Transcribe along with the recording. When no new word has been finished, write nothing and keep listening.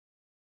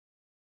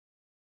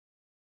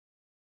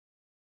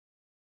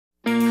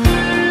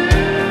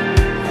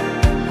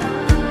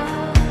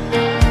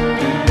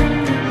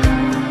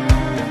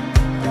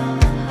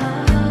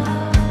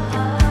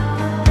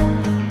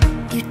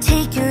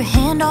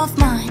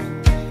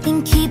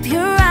Then keep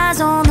your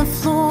eyes on the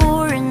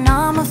floor, and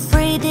I'm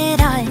afraid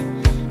that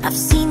I've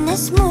seen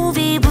this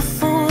movie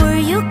before.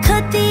 You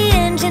cut the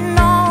engine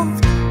off,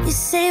 you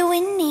say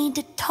we need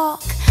to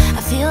talk.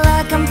 I feel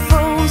like I'm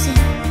frozen.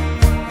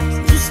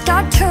 You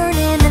start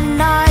turning the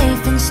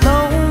knife in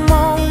slow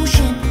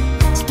motion.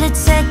 Split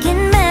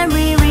second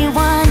memory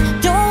rewind.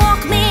 Don't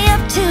walk me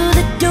up to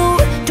the door.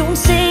 Don't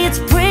say it's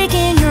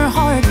breaking your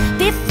heart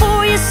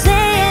before you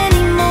say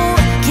anymore.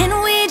 Can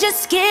we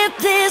just skip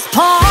this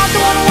part? The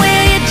one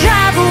where you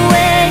drive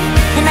away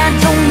and I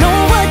don't know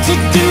what to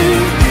do,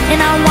 and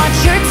I watch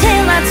your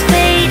taillights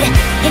fade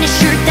in a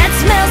shirt that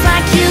smells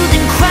like you,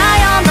 then cry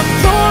on the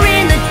floor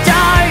in the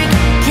dark.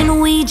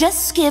 Can we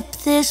just skip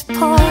this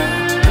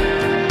part?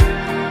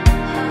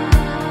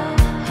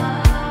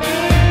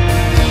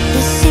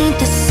 This ain't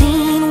the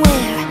scene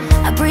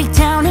where I break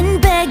down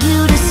and beg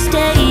you to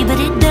stay, but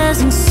it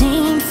doesn't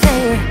seem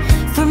fair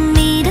for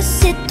me to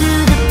sit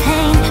through the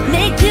pain,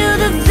 make you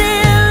the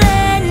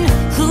villain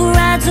who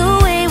rides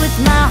away with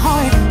my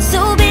heart.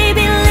 So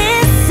baby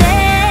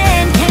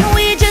listen, can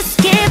we just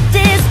skip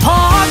this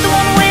part? The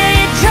one where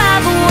you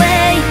drive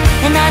away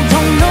and I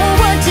don't know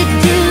what to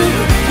do,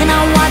 and I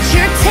watch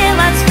your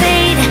taillights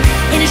fade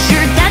in a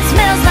shirt that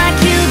smells like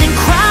you, then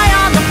cry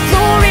on the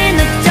floor in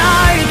the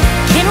dark.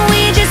 Can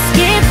we just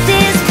skip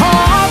this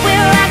part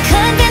where I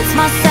convince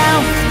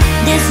myself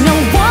there's no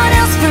one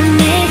else for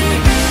me,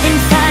 and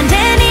find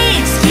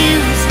any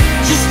excuse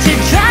just to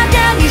drive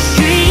down your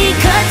street?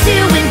 Cut to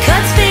when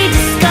cuts fade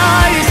to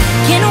scars.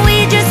 Can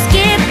we just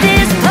skip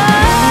this part?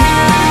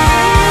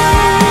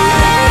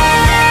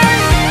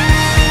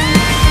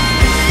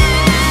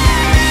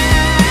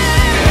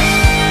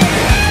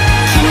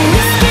 Can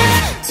we skip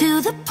to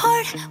the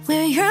part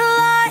where you're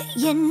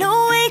lying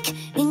awake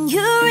and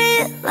you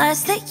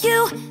realize that you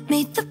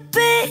made the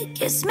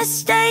biggest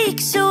mistake?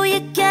 So you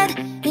get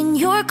in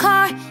your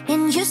car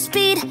and you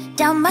speed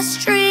down my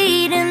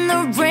street, and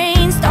the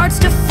rain starts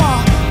to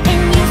fall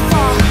and you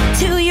fall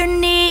to your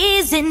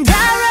knees, and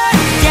I run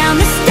down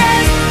the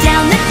stairs,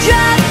 down the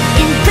drive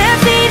in bare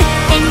feet,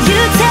 and you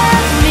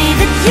tell me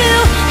that you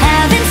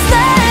haven't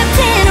slept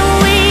in a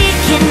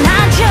week, and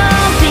I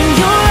jump in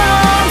your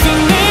arms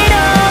and it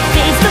all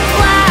fades to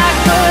black,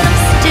 but I'm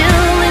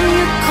still in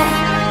your car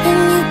and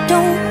you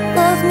don't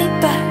love me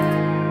back.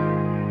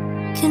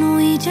 Can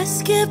we just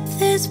skip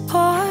this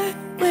part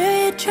where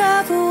you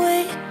drive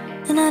away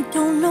and I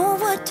don't know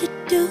what to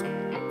do,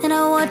 and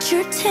I watch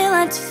your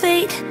taillights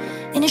fade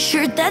in a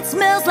shirt that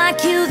smells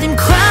like you, then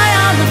cry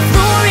on the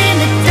floor in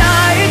the